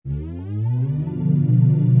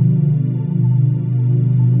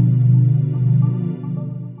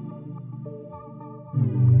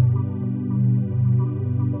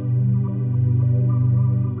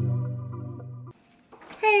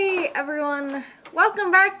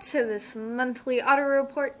Welcome back to this monthly auto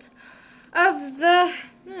report of the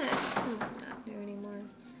it's not new anymore.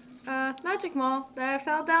 Magic Mall that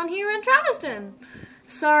fell down here in Traviston.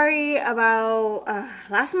 Sorry about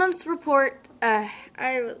last month's report. I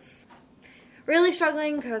was really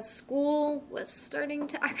struggling because school was starting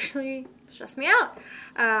to actually stress me out.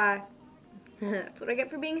 That's what I get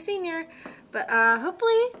for being a senior. But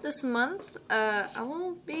hopefully this month I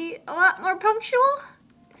will be a lot more punctual.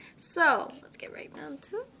 So let's get right down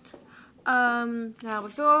to it. Now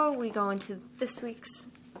before we go into this week's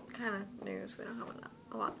kind of news, we don't have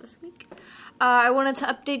a lot this week. I wanted to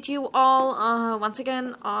update you all once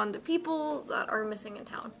again on the people that are missing in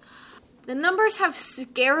town. The numbers have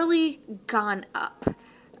scarily gone up.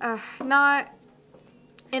 Not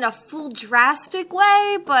in a full drastic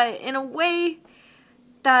way, but in a way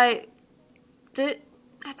that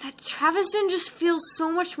Traviston just feels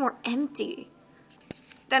so much more empty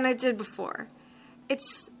than it did before.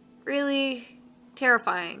 It's really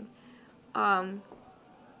terrifying. I'm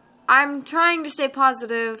trying to stay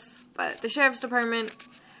positive, but the sheriff's department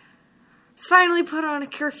has finally put on a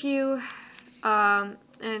curfew, and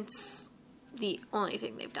it's the only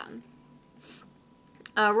thing they've done.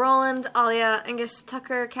 Roland, Alia, Angus,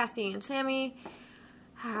 Tucker, Kathy, and Sammy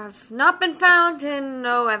have not been found, and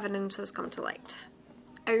no evidence has come to light.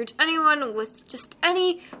 I urge anyone with just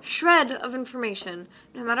any shred of information,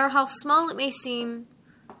 no matter how small it may seem,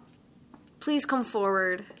 please come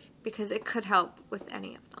forward, because it could help with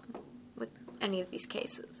any of them, with any of these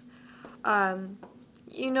cases.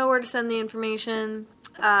 You know where to send the information.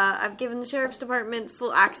 I've given the sheriff's department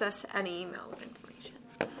full access to any email with information.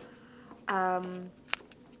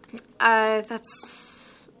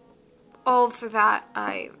 That's all for that,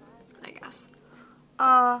 I guess.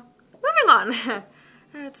 Moving on.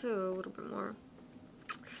 That's a little bit more.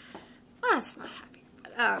 That's not happy.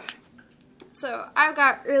 But, so I've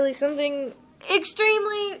got really something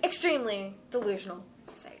extremely delusional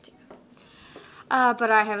to say to you.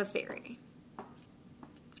 But I have a theory.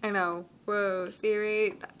 I know. Whoa,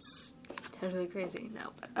 theory? That's totally crazy.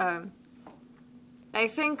 No, but I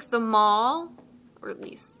think the mall, or at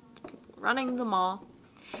least the people running the mall,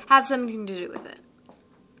 have something to do with it.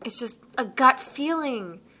 It's just a gut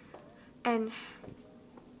feeling. And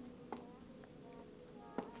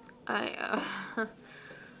I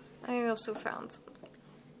also found something.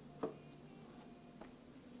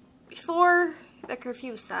 Before the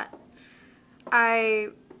curfew set,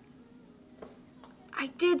 I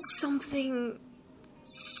did something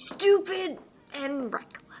stupid and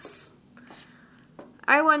reckless.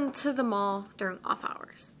 I went to the mall during off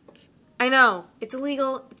hours. I know, it's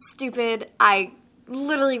illegal, it's stupid, I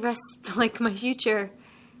literally risked, my future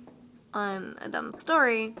on a dumb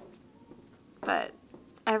story, but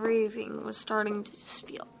everything was starting to just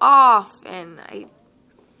feel off, and I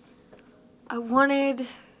wanted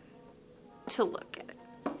to look at it.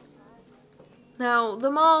 Now,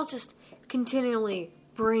 the mall just continually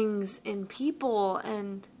brings in people,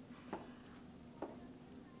 and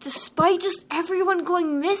despite just everyone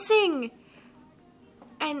going missing,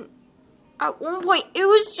 and at one point, it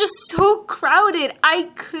was just so crowded,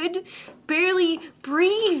 I could barely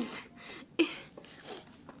breathe.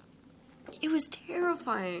 It was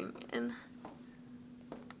terrifying, and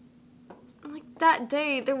that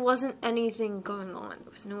day, there wasn't anything going on.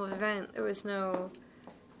 There was no event, there was no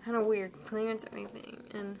kind of weird plans or anything,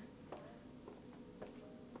 and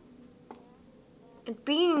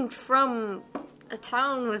being from a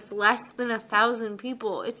town with less than 1,000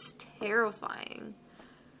 people, it's terrifying.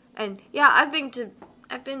 And yeah, I've been to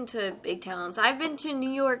big towns. I've been to New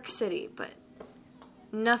York City, but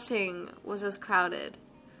nothing was as crowded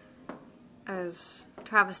as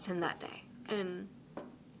Traviston that day. And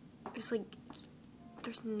it's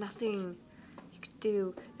there's nothing you could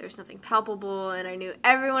do. There's nothing palpable, and I knew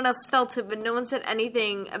everyone else felt it, but no one said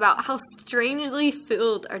anything about how strangely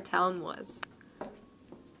filled our town was.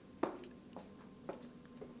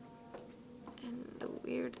 And the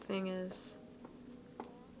weird thing is,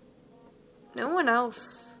 no one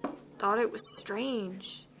else thought it was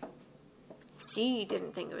strange. C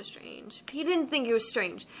didn't think it was strange. P didn't think it was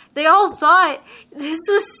strange. They all thought this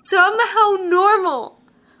was somehow normal.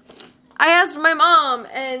 I asked my mom,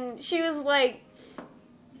 and she was like,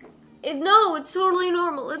 no, it's totally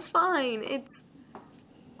normal. It's fine. It's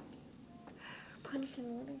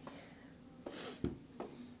pumpkin.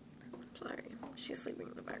 Sorry, she's sleeping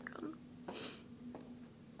in the background.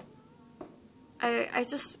 I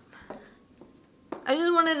just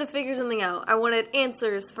wanted to figure something out. I wanted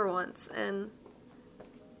answers for once, and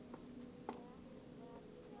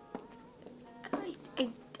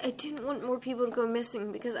I didn't want more people to go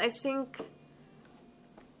missing, because I think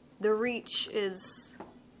the Reach is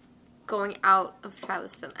going out of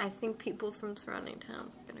Charleston. I think people from surrounding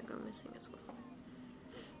towns are going to go missing as well.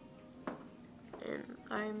 And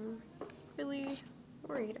I'm really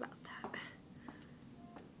worried about that.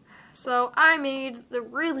 So I made the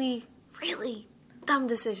really, really dumb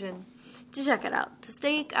decision to check it out, to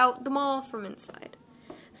stake out the mall from inside.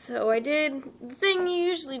 So I did the thing you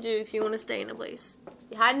usually do if you want to stay in a place.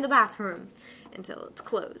 You hide in the bathroom until it's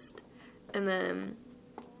closed. And then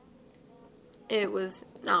it was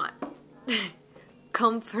not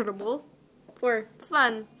comfortable or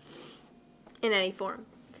fun in any form.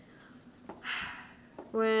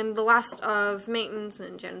 When the last of maintenance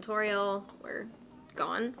and janitorial were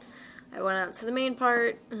gone, I went out to the main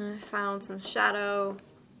part, found some shadow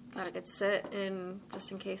that I could sit in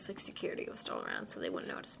just in case like security was still around so they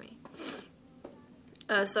wouldn't notice me.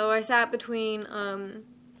 So I sat between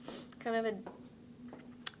kind of a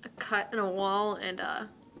cut in a wall and a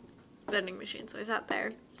vending machine. So I sat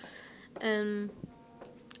there and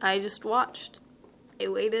I just watched. I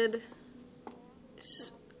waited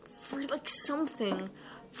for like something,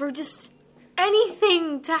 for just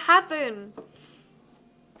anything to happen.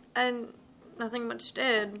 And nothing much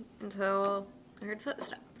did until I heard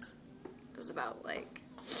footsteps. It was about like,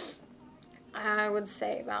 I would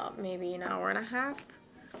say about maybe an hour and a half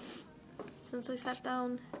since I sat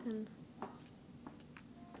down,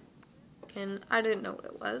 and I didn't know what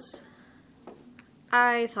it was.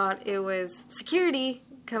 I thought it was security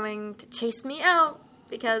coming to chase me out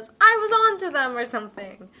because I was onto them or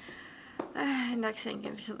something. Next thing,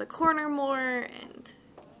 into the corner more and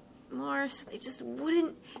more, so they just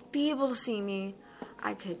wouldn't be able to see me.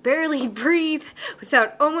 I could barely breathe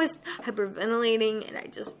without almost hyperventilating, and I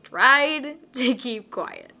just tried to keep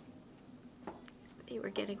quiet. They were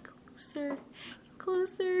getting closer and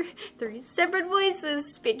closer. 3 separate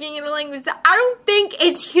voices speaking in a language that I don't think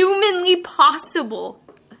is humanly possible.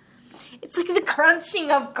 It's like the crunching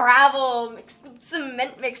of gravel mixed with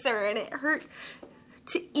cement mixer, and it hurt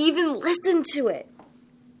to even listen to it.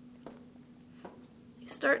 They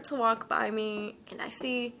start to walk by me, and I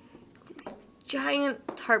see this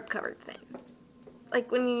giant tarp-covered thing.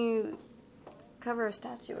 Like when you cover a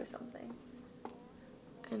statue or something.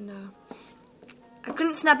 And I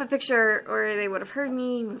couldn't snap a picture or they would have heard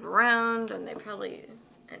me move around, and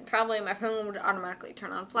probably my phone would automatically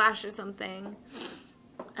turn on flash or something.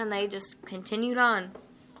 And they just continued on.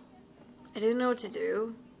 I didn't know what to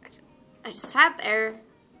do. I just sat there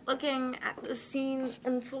looking at the scene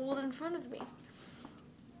unfold in front of me.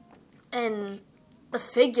 And the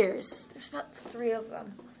figures, there's about 3 of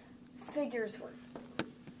them. The figures were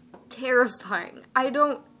terrifying. I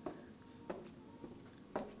don't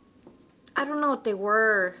know what they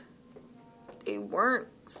were. They weren't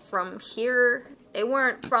from here. They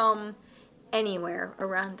weren't from anywhere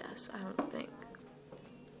around us, I don't think.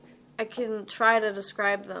 I can try to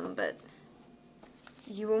describe them, but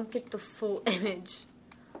you won't get the full image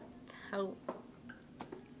of how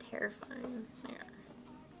terrifying they are.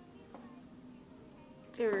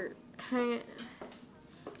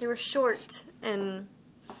 They were short and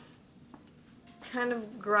kind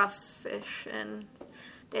of gruffish, and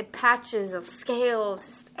they had patches of scales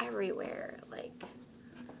just everywhere, like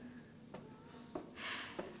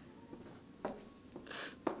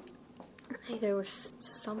there was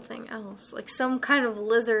something else, like some kind of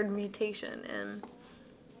lizard mutation, and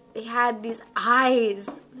they had these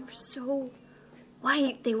eyes. They were so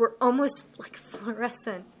white, they were almost like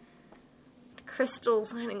fluorescent.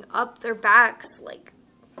 Crystals lining up their backs like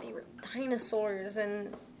they were dinosaurs,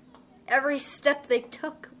 and every step they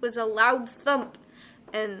took was a loud thump,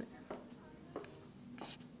 and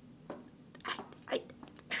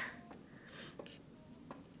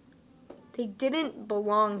they didn't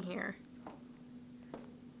belong here.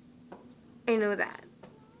 I know that.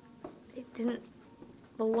 They didn't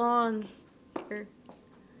belong here.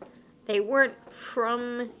 They weren't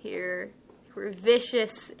from here. They were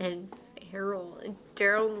vicious and feral and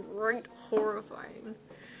downright horrifying.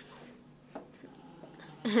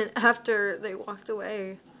 And after they walked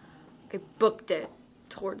away, I booked it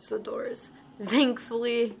towards the doors.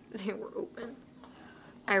 Thankfully, they were open.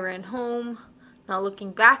 I ran home, not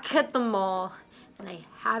looking back at the mall, and I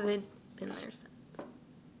haven't been there since.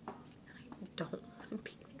 I don't want to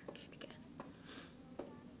be there again.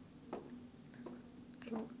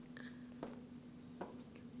 I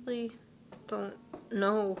really don't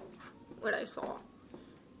know what I saw.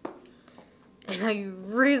 And I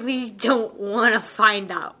really don't want to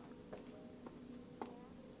find out.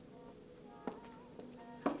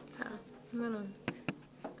 Yeah, I'm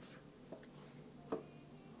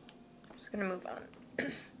just gonna move on.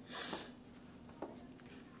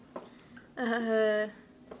 I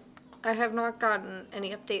have not gotten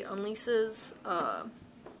any update on leases.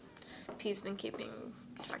 P's been keeping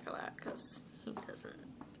track of that because he doesn't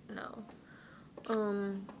know.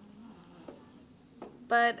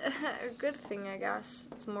 But a good thing, I guess.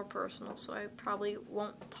 It's more personal, so I probably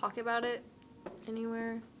won't talk about it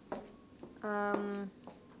anywhere. I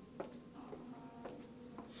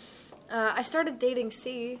started dating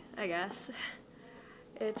C, I guess.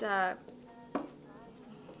 It's, I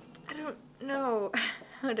don't know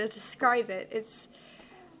how to describe it. It's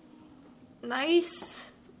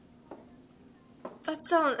nice. That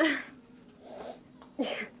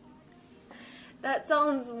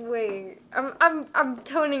sounds way... I'm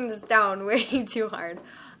toning this down way too hard.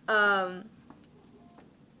 But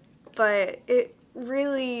it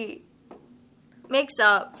really makes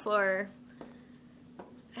up for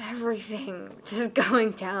everything just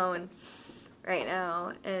going down right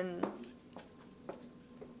now. And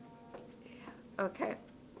okay.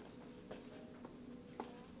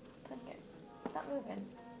 Stop moving.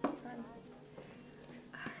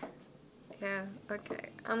 Yeah, okay.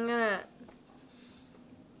 I'm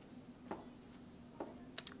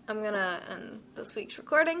gonna end this week's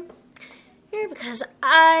recording here because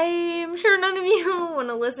I'm sure none of you want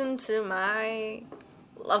to listen to my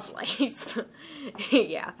love life.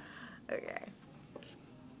 Yeah, okay.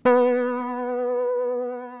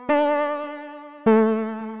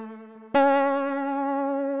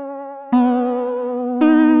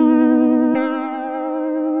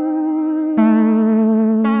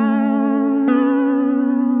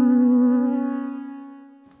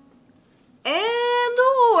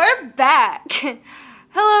 Back.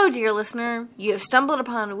 Hello, dear listener. You have stumbled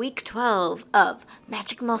upon week 12 of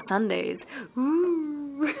Magic Mall Sundays.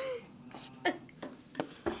 Ooh.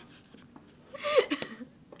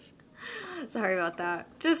 Sorry about that.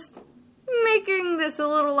 Just making this a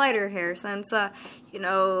little lighter here since,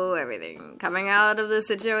 everything coming out of the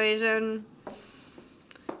situation.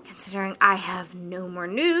 Considering I have no more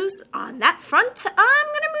news on that front, I'm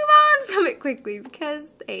gonna move on from it quickly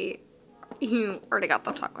because you already got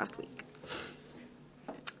the talk last week.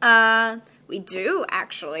 We do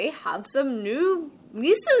actually have some new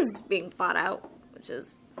leases being bought out, which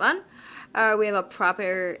is fun. We have a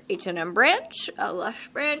proper H&M branch, a Lush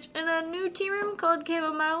branch, and a new tea room called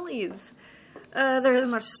Chamomile Leaves. There isn't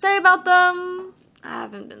much to say about them. I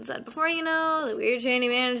haven't been said before, the weird shady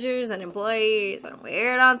managers and employees and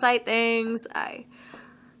weird on-site things. I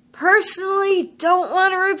personally don't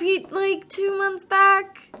want to repeat 2 months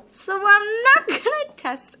back, so I'm not gonna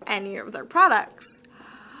test any of their products.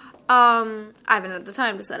 I haven't had the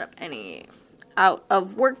time to set up any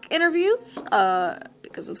out-of-work interviews,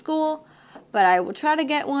 because of school, but I will try to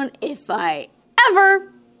get one if I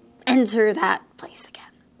ever enter that place again.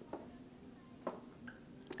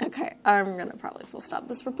 Okay, I'm gonna probably full stop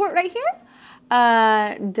this report right here.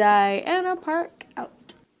 Diana Park out.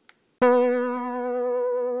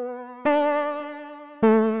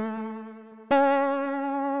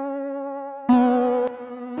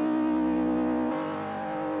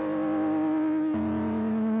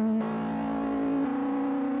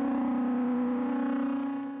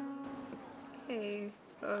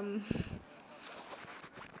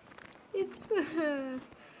 It's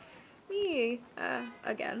me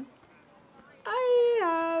again. I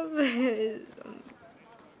have some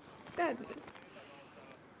bad news.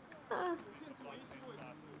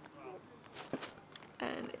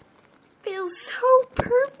 And it feels so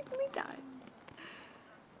perfectly timed.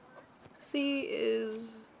 C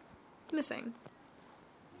is missing.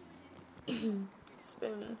 It's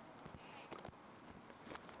been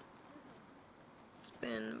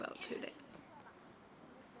about 2 days.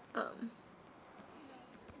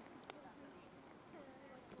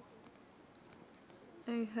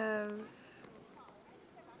 I have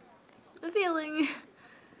a feeling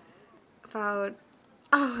about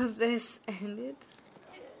all of this, and it's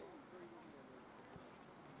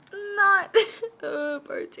not a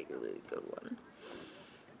particularly good one.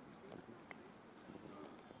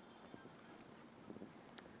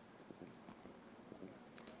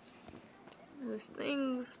 Those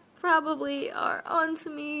things probably are onto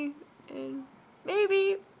me, and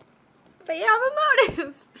maybe they have a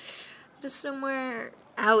motive. Just somewhere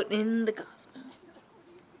out in the cosmos.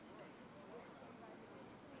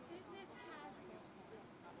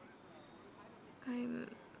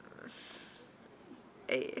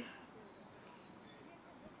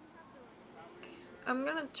 I'm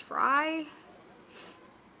gonna try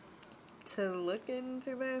to look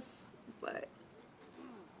into this, but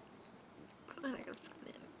I'm not gonna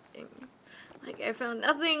find anything. I found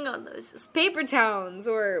nothing on those just paper towns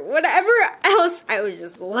or whatever else else I was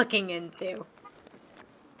just looking into.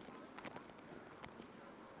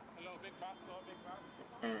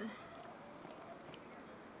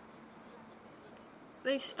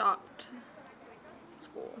 They stopped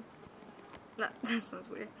school. That sounds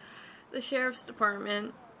weird. The sheriff's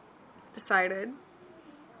department decided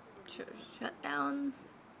to shut down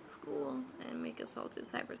school and make us all do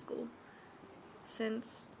cyber school,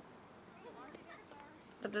 since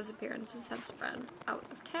the disappearances have spread out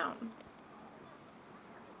of town.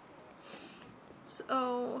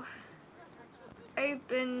 So I've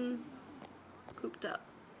been cooped up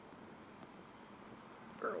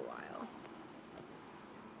for a while.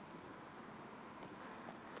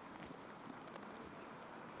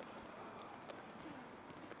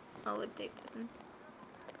 I'll leave dates in.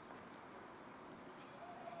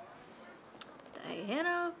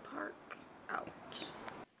 Diana Park.